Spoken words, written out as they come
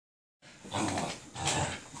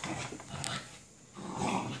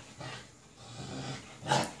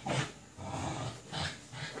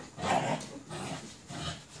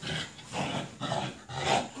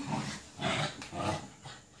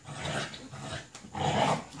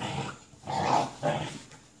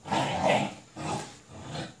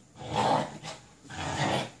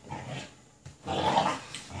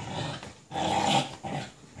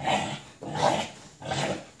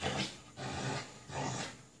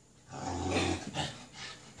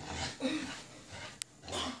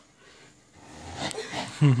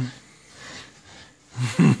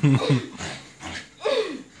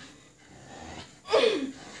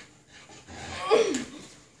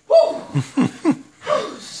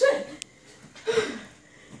Oh shit!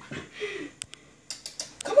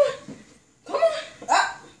 Come on, come on,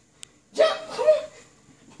 up, jump, come on.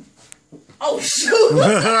 Oh shoot!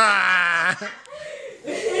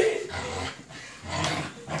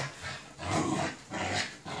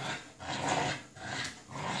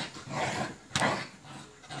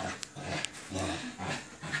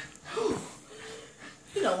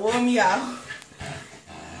 You done wore me out.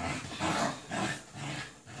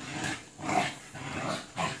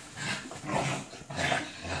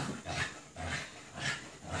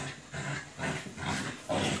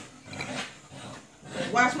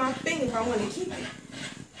 Watch my finger if I want to keep it.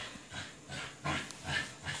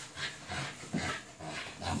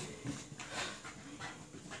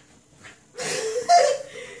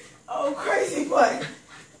 Oh, crazy boy.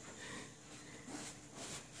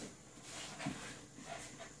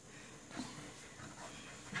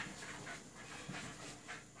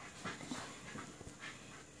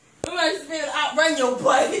 You must be able to outrun your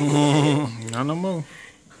butt. Not no more.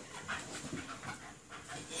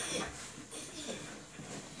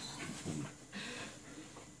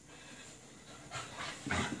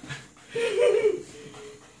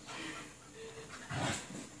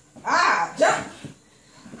 Ah, jump.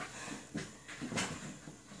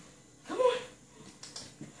 Come on.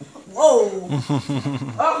 Whoa.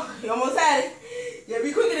 Oh, you almost had it. You gotta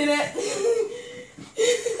be quicker than that.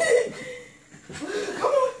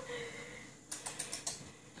 Come on.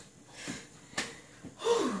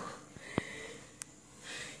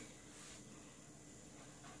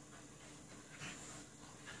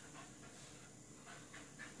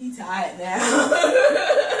 He tired now.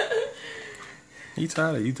 You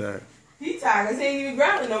tired or you tired? He tired because he ain't even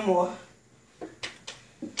grounded no more.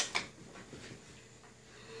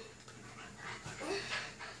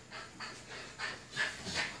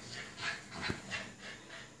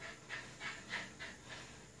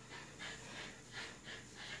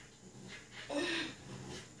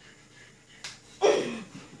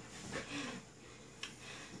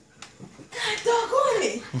 God doggone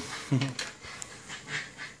it.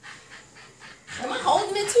 Am I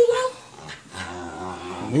holding it too low?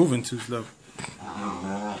 Moving too slow.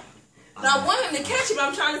 Now, I want him to catch it, but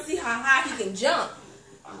I'm trying to see how high he can jump.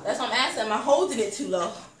 That's what I'm asking. Am I holding it too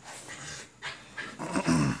low?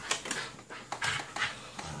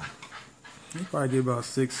 You probably get about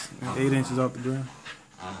 6, 8 inches off the ground.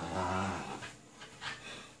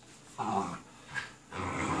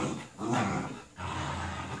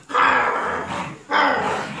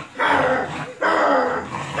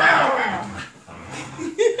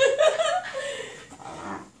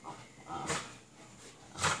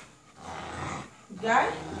 You got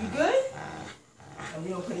it? You good? Oh, he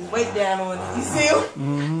don't put his weight down on it. You see him?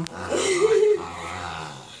 Mm-hmm.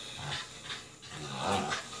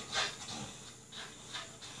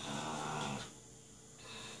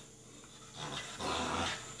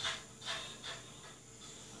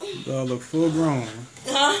 Dog look full grown.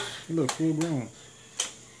 Huh? He look full grown.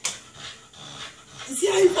 You see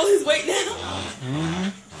how he pulled his weight down? Mm-hmm.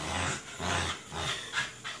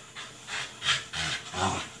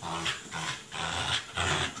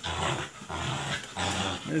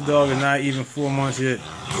 This dog is not even 4 months yet.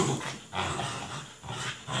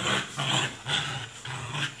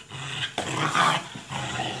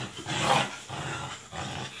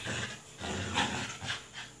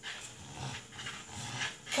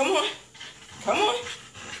 Come on. Come on.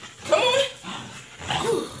 Come on.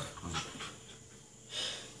 Whew.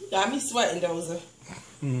 Got me sweating, Dozer.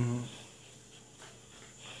 Mm-hmm.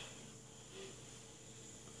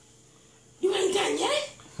 You ain't done yet?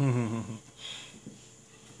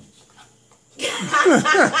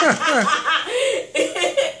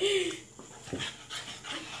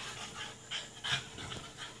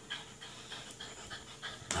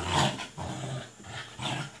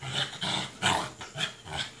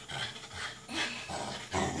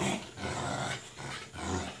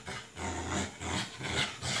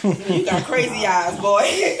 You got crazy eyes, boy.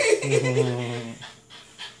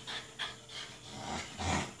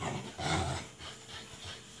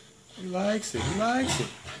 He likes it. He likes it.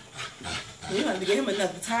 You have to get him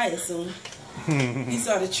another tire soon. He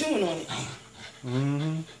started chewing on it.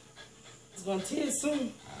 It's gonna tear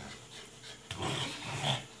soon.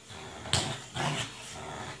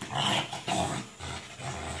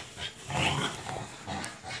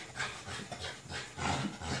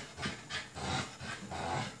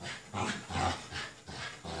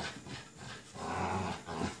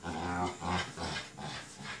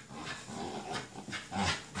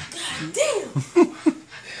 Damn! I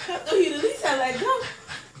thought he'd at least have let go.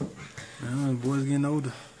 The boy's getting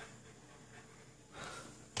older.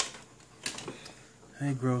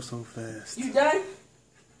 They grow so fast. You done?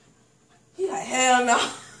 He like, hell no.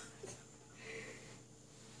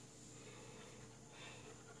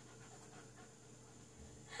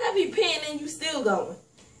 Heavy pen and you still going.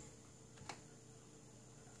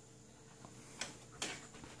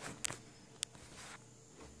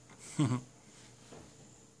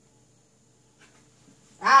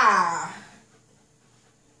 Ah.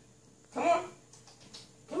 Come on.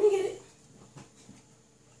 Come and get it.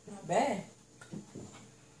 Not bad.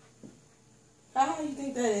 How high you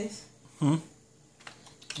think that is?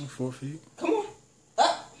 4 feet. Come on.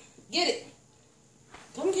 Up. Get it.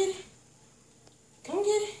 Come get it. Come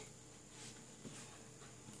get it.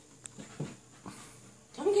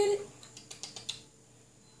 Come get it.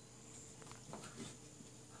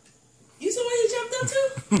 You saw where he jumped up to?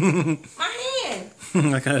 My hand.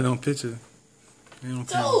 I got it on picture. Dude,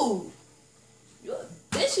 you're a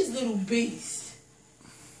vicious little beast.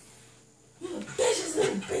 You're a vicious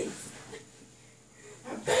little beast.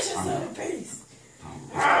 A vicious little beast.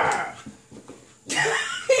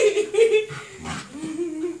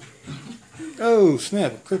 Oh,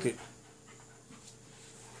 snap. Crooked.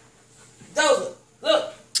 Dozer,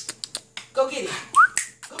 look. Go get it.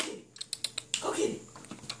 Go get it. Go get it.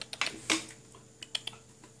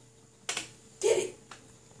 Get it.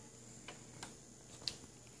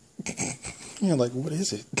 Yeah, like, what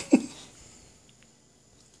is it?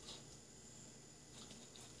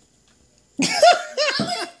 Where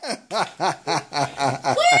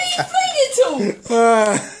are you flinging to?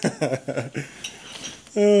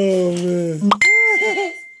 Oh, man.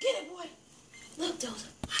 Get it, boy. Look,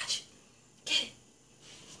 Dozer. Watch it. Get it.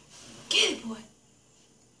 Get it, boy.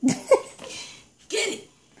 Get it.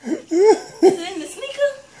 Is it in the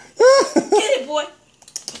sneaker? Get it, boy.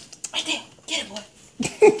 Right there. Get it, boy.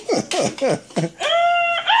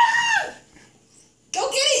 Go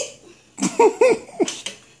get it.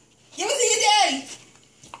 Give it to your daddy.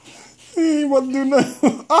 He ain't about to do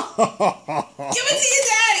nothing. Give it to your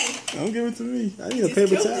daddy. Don't give it to me. I need a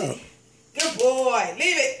paper towel. Good boy.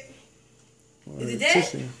 Leave it. Is it dead?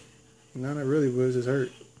 Tissue. No, not really, but it just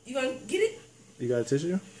hurt. You gonna get it? You got a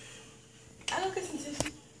tissue? I'll get some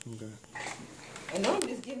tissue. Okay. I know I'm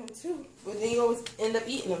just giving him two, but then you always end up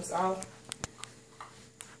eating them, so.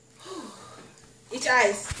 Eat your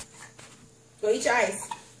ice. Go eat your ice.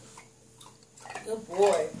 Good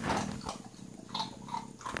boy.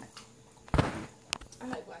 I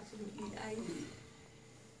like watching him eat ice.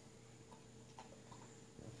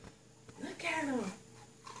 Look at him.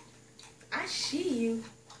 I see you.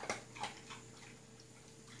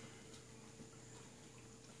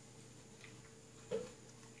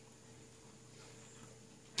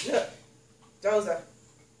 Look. Dozer.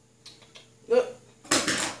 Look.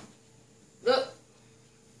 Look.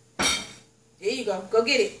 There you go. Go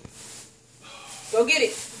get it. Go get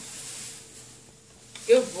it.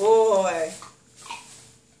 Good boy.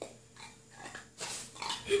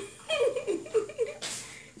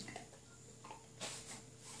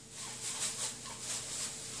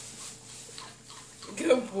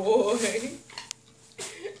 Good boy.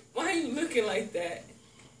 Why are you looking like that?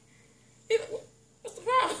 What's the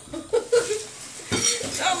problem?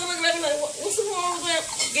 I was looking at me like, what's the wrong with that?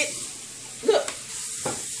 Look.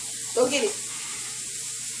 Go get it.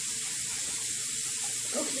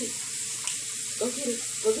 Go get it. Go get it.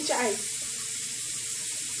 Go get your ice.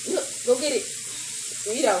 Look, go get it.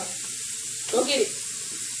 Vito. Go get it.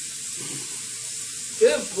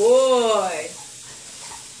 Good boy.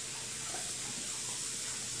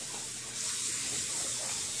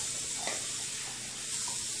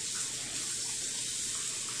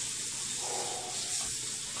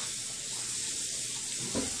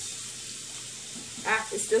 Ah,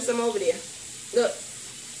 there's still some over there. Look.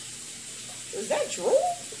 Is that drool?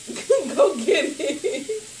 Go get it.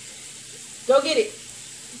 Go get it.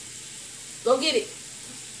 Go get it.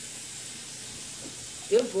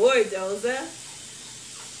 Good boy, Dozer.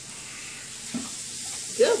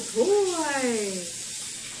 Good boy.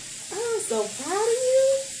 I'm so proud of you.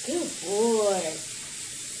 Good boy.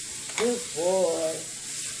 Good boy.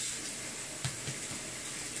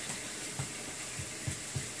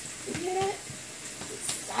 You hear that?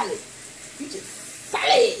 It's solid. You just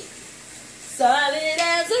solid. Solid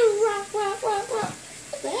as a rock, rock, rock, rock.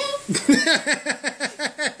 What the hell?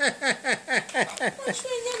 What you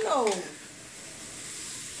ain't know?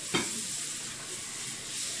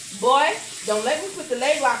 Boy, don't let me put the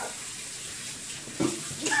leg lock on.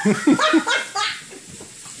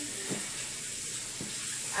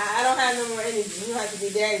 I don't have no more energy. You have to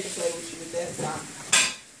be daddy to play with you with that song.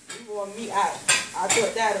 You want me out. I'll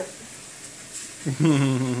put that up.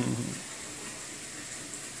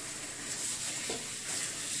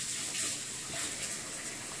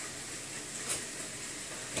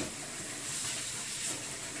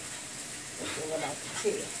 What about the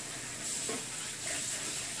tail?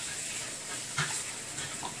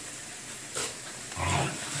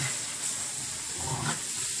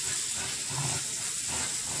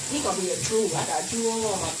 He gonna be a drool. I got drool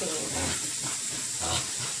on my thing.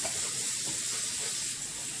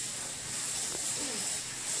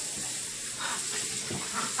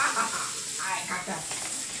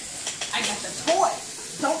 I got the toy.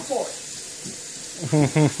 Don't for it.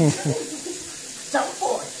 Don't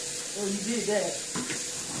for it. Oh, you did that.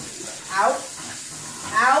 Out.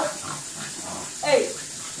 Out. Hey.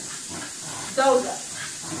 DOZER.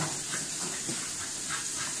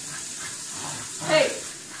 Hey.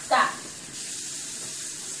 Stop.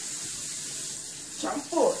 Jump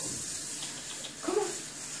forward. Come on.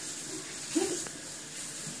 Get it.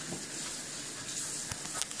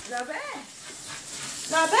 Not bad.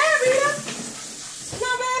 Not bad, Rita.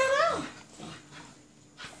 Not bad at all.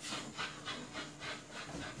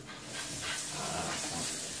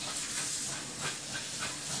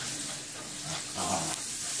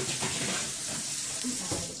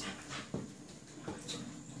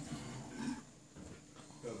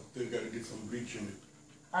 They gotta get some bleach in it.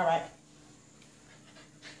 All right.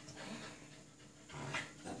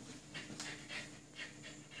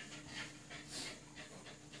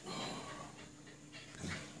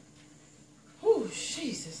 Oh,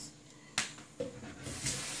 Jesus.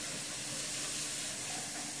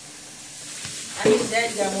 I think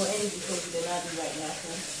Daddy got more energy for you than I do right now, so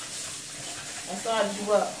I started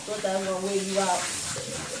you up. Thought I was gonna wear you out.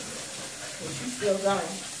 But you still going.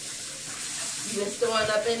 You been storing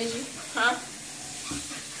up energy? Huh?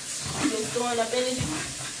 You been storing up energy?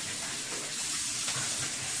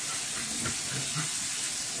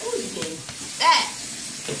 Oh, you getting fat.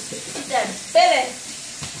 That belly.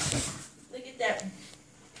 Look at that.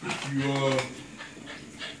 If you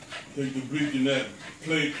take the bleach in that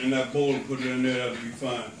plate and that bowl and put it in there, that'll be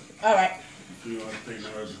fine. All right. So you don't have to take no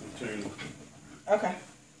other container. Okay.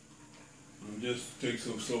 And just take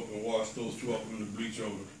some soap and wash those two up in the bleach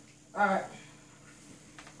over. All right.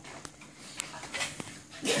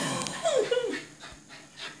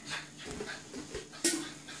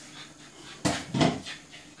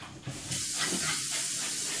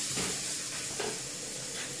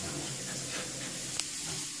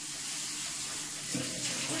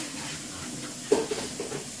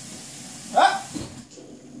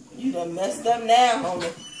 You done messed up now,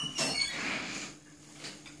 homie.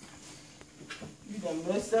 You done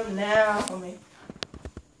messed up now, homie.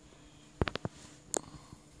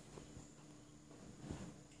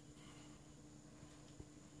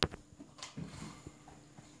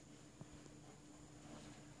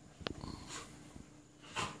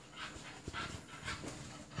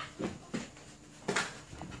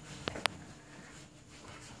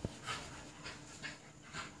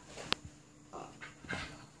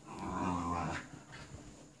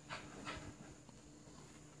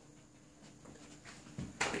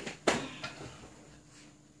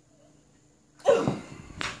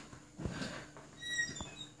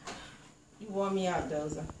 Wore me out,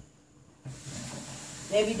 DOZER.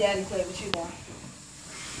 Maybe Daddy play with you now.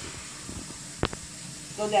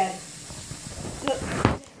 Go, Daddy. Look.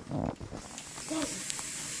 DOZER.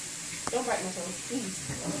 Don't bite my phone, please.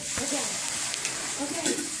 Go, Daddy. Go,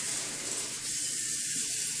 Daddy.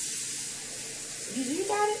 You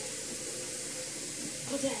got it?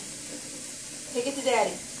 Go, Daddy. Take it to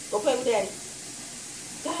Daddy. Go play with Daddy.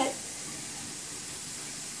 Go ahead.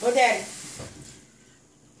 Go, Daddy.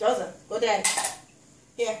 DOZER, go Daddy.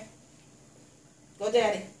 Here. Go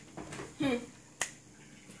Daddy.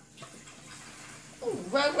 Ooh,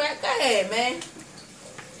 rug, go ahead, man.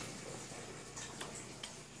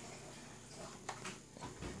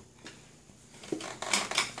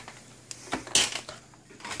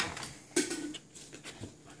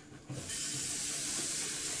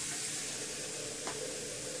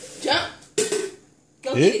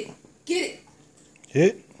 Go get it. Get it.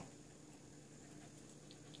 Hit.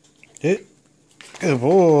 Hit. Good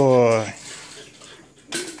boy.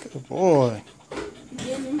 Good boy.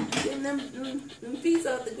 Getting them feet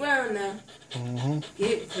off the ground now. Mm-hmm.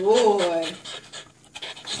 Good boy.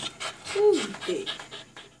 Ooh, big.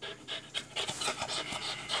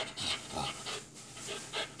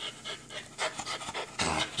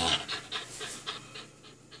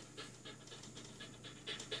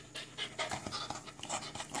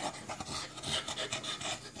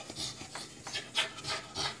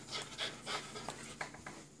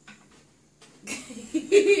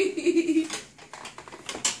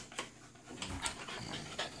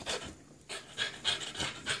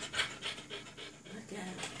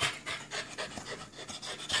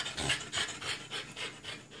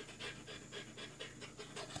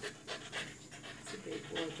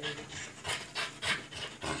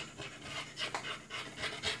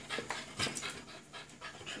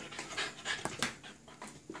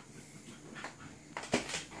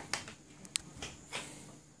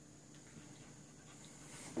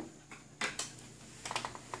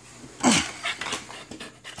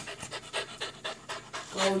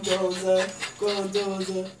 Go Dozer, go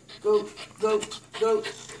Dozer, go, go, go,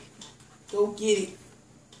 go get it.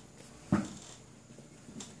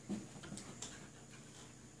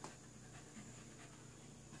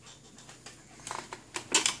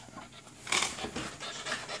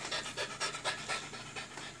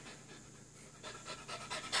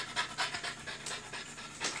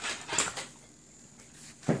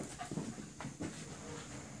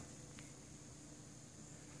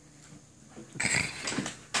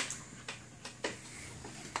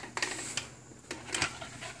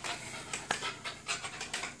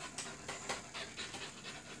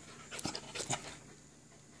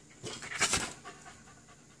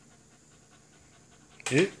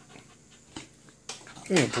 Hit.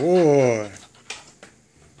 Good boy.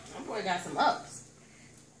 My boy got some ups.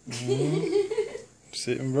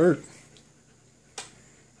 Sit and work.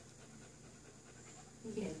 He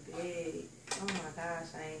getting big. Oh my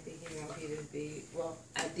gosh, I ain't think he was gonna be this big. Well,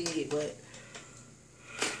 I did, but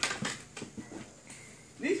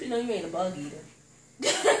at least we know you ain't a bug eater.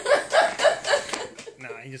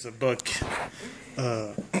 Nah, he's just a buck.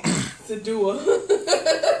 It's a doer.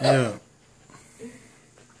 Yeah.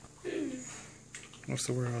 What's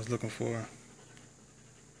the word I was looking for?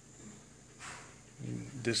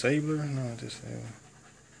 Disabler? No, disabler.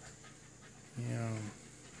 Yeah.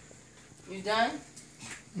 You done?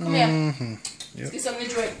 Come here. Mm-hmm. Let's Yep. get something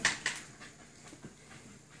to drink.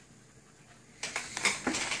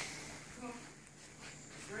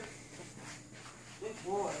 Good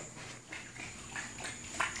boy.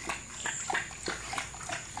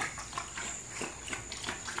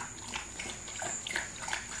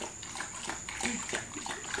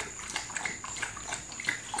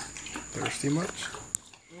 Thirsty much?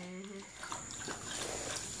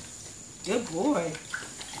 Good boy.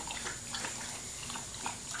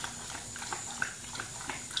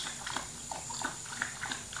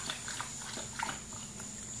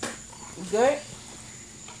 You good?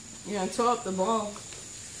 You done tore up the ball.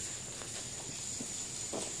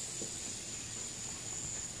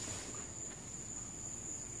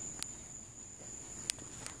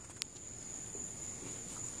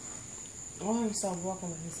 I want him to stop walking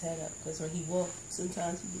with his head up, because when he walks,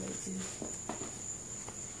 sometimes he be like this.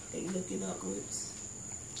 They looking upwards.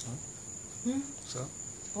 So? So?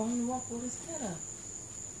 I want him to walk with his head up.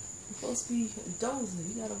 You're supposed to be a dozer.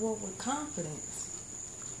 You gotta walk with confidence.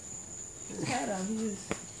 His head up, he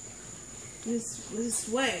just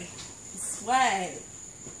sway. Swag.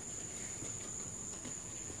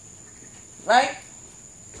 Right?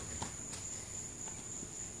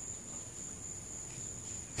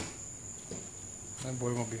 That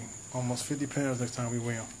boy gonna be almost 50 pounds next time we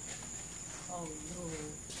win. Oh, Lord.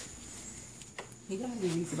 He gotta be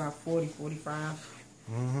at least about 40, 45.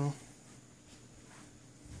 Mm-hmm.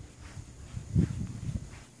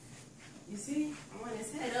 You see? I want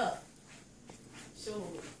his head up. Show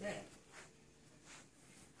him that.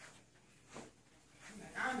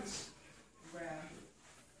 I'm around here.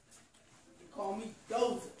 They call me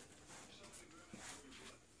Dozer.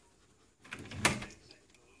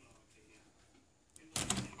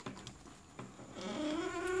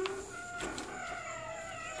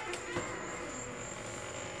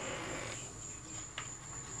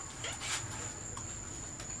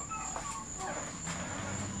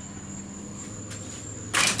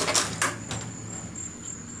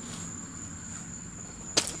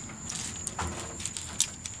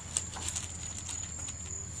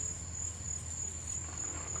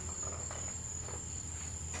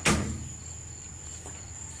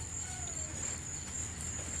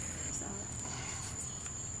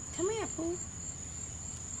 cool?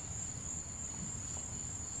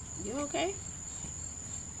 You okay?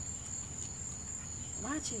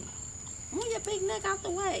 Watch it. Move your big neck out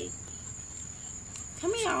the way.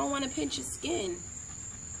 Come here, I don't want to pinch your skin.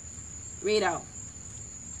 Read out.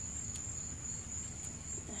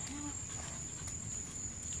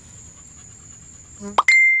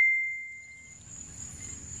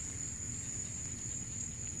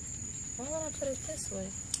 Why would I put it this way?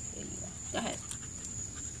 There you go. Go ahead.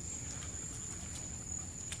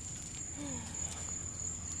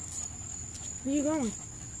 Where you going?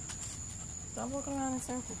 Stop walking around in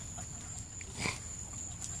circles.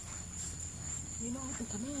 You know what the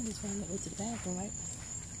command is for him to go to the bathroom, right?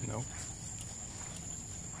 No.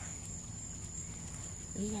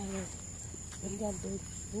 What you gotta do? What you gotta do?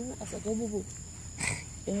 Boo? I said, go boo boo.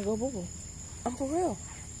 Yeah, go boo boo. I'm for real.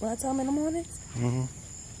 When I tell him in the morning,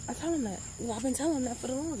 I tell him that. Well, I've been telling him that for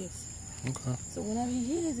the longest. Okay. So whenever he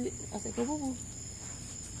hears it, I say, go boo boo.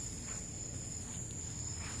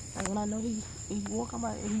 Like when I know he walking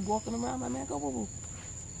around, my man, go boo boo.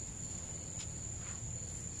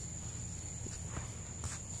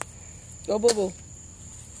 Go boo boo.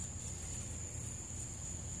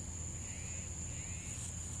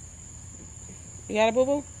 You got a boo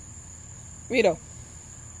boo? Rito.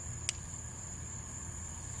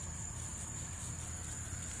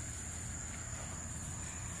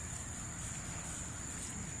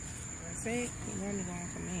 I said he normally going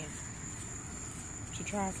for man. Should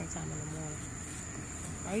try sometime in the morning.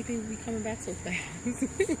 Why do you think we coming back so fast?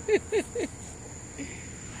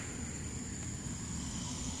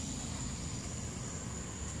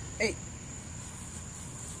 Hey.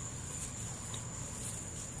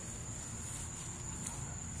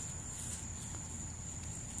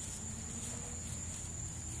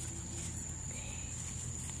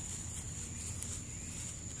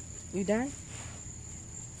 You done?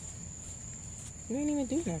 You didn't even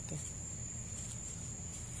do nothing.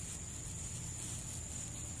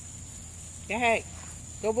 Go ahead.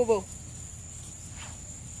 Go boo boo.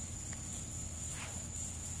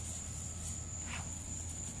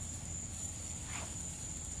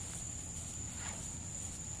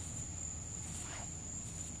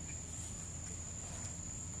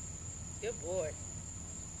 Good boy.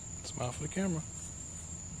 Smile for the camera.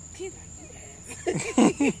 He's like, yes.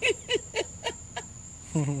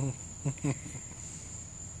 Oh,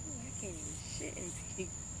 I can't even shit in peace.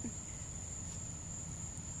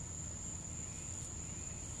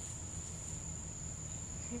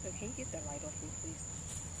 Can you get that light off me, please?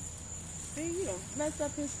 See, you don't mess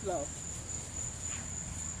up his flow.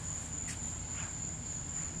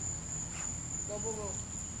 Go, boo,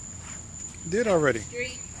 boo. Did already.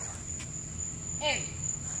 Street. Hey.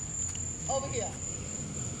 Over here.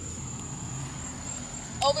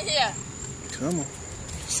 Over here. Come on.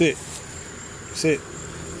 Sit. Sit.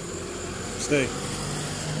 Stay.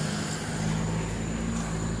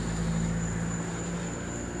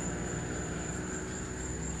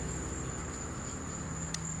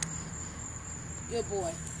 Good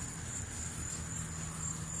boy.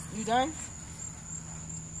 You done?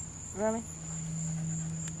 Really?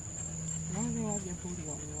 The only thing I have your booty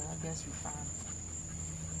on you, I guess you're fine.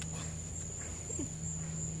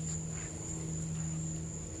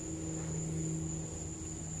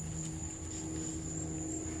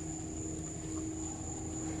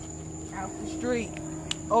 Out the street.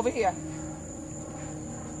 Over here.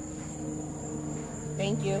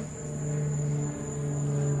 Thank you.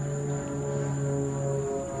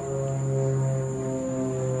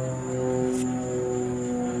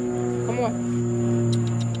 Come on.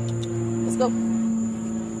 Let's go.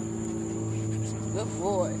 Good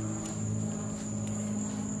boy.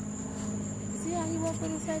 See how he walked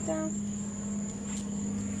with his head down?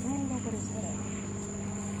 I don't walk with his head up.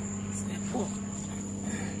 Step up.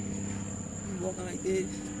 Walking like this.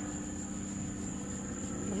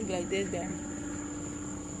 Look like this, Darren.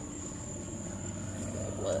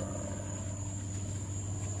 What?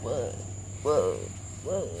 What? What?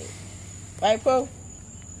 What? Right, Pro?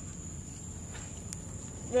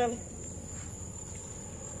 Really?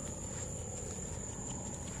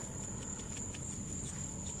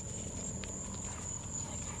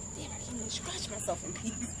 Damn, I can't even scratch myself in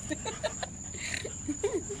peace.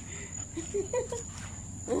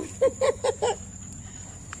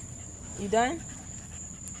 You done?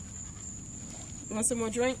 You want some more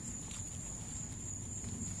drink?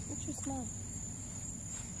 What you smell?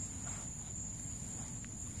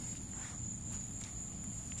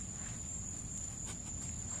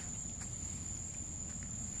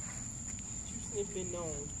 What you sniffing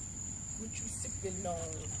on? What you sipping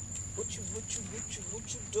on? What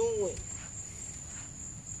you doing?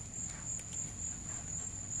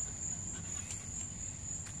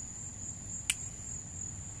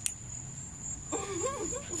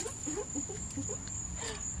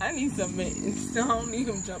 I need some mittens. I don't need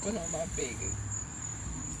him jumping on my bacon.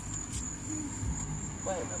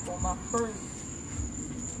 Wait a minute, on my fruit.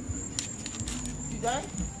 You done?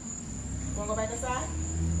 Wanna go back inside?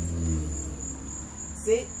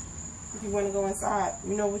 Sit. If you wanna go inside,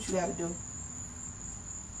 you know what you gotta do.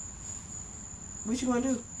 What you gonna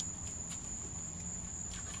do?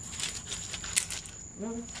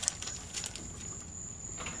 Really?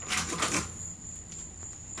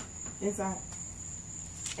 Inside.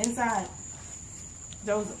 Inside.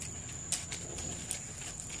 Dozer.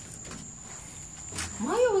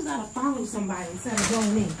 Why you always gotta follow somebody instead of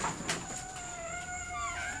going in?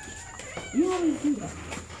 You always do that.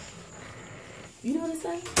 You know what I'm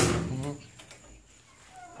saying? Mm-hmm.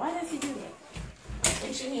 Why does he do that?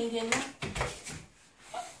 Make sure he ain't getting that.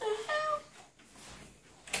 What the hell?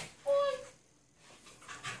 Boy.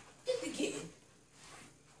 Get the kitten.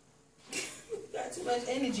 You got too much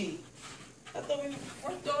energy. I thought we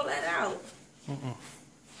worked all that out.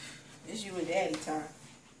 It's you and Daddy time.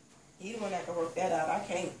 He the one that can work that out. I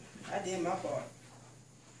can't. I did my part.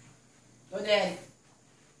 Go, Daddy.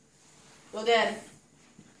 Go, Daddy.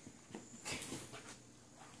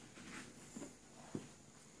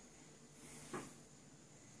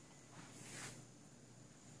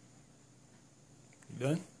 You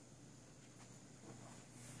done?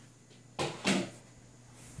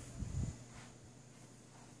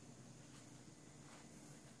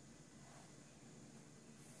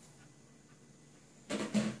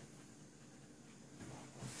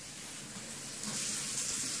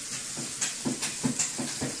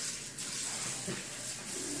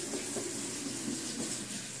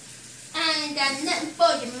 Got nothing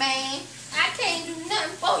for you, man. I can't do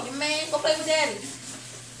nothing for you, man. Go play with Daddy.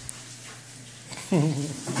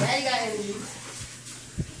 Daddy got energy.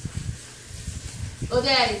 Go,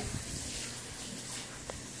 Daddy.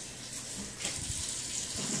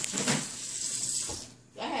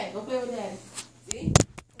 Go ahead. Go play with Daddy. See?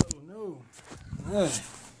 Oh no. Ugh.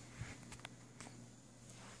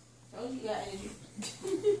 Told you got energy.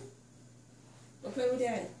 Go play with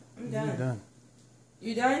Daddy. I'm done. You're done.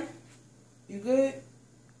 You done? You good?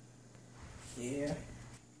 Yeah.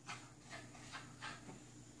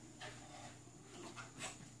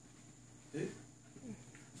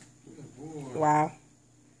 Wow.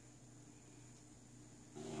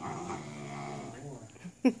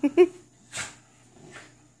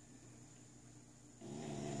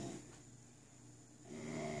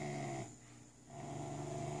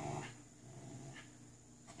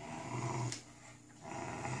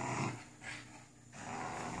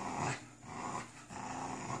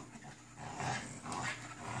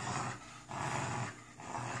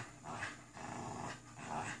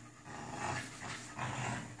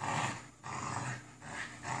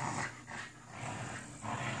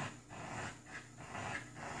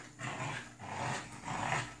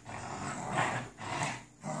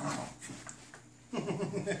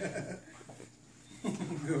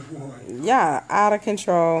 Good boy. Y'all out of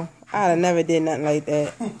control. I'd have never did nothing like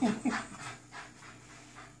that.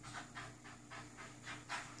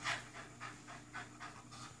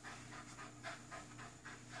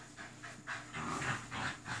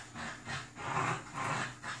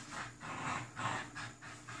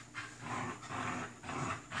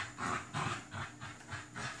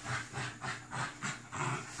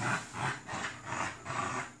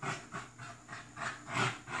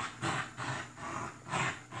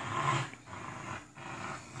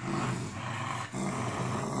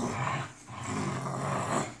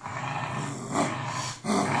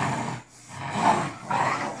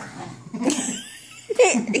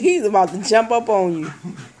 He's about to jump up on you.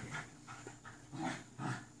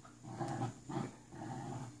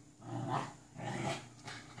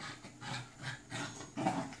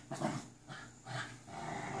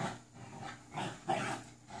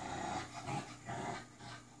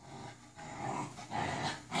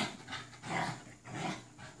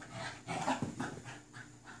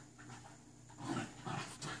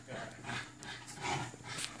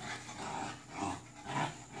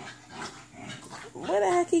 Where the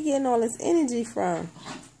heck he getting all this energy from?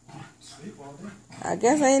 Sleep all day. I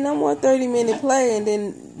guess ain't no more 30-minute play and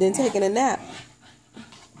then taking a nap.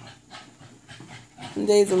 Them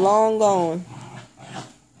days are long gone.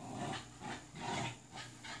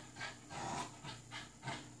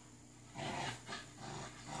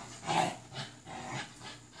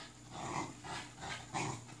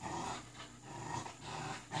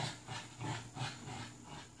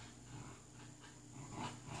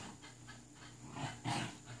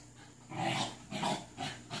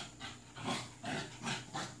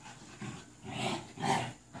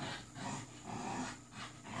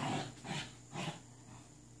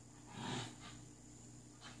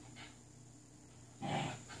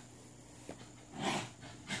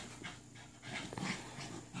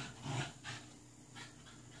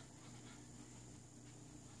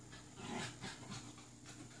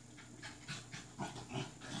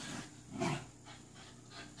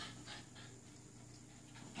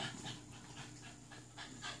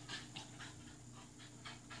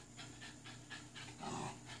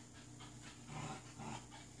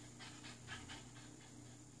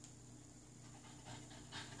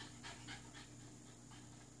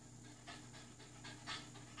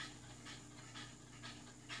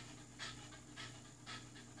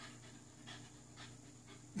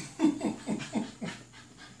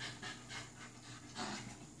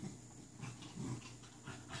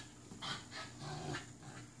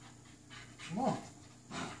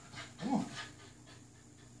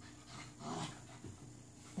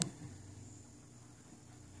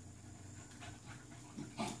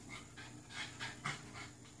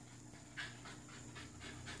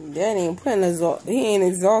 Dad ain't he ain't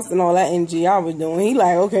exhausting all that energy I was doing. He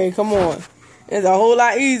like, okay, come on. It's a whole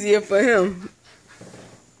lot easier for him.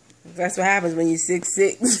 That's what happens when you're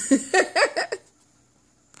 6'6".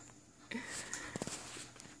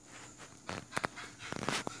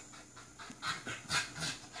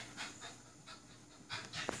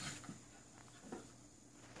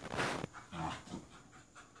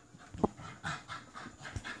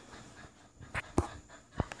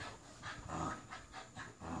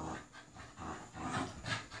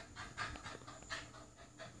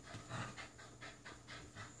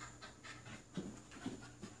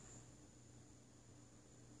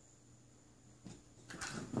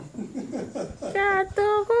 God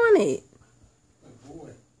doggone it. Good boy.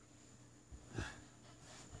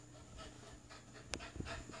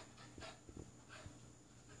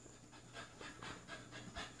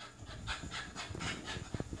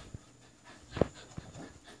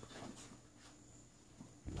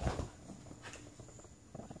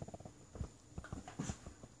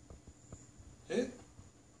 Hit.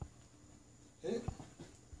 Hit.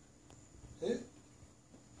 Hit.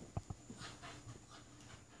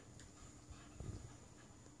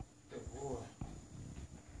 Good boy.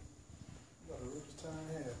 You got the richest time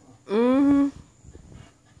in half, huh? Mm-hmm.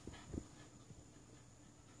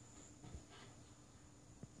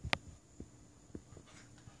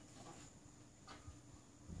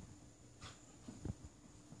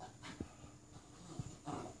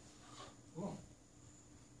 Come on.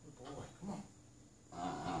 Good boy. Come on.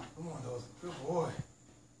 Come on, Dozer. Good boy.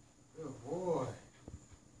 Good boy.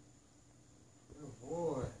 Good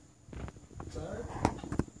boy. Tired?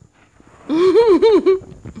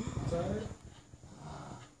 Tired?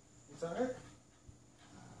 You tired?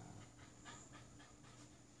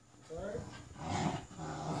 Tired?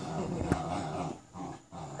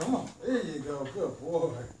 Come on. There you go. Good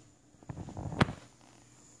boy.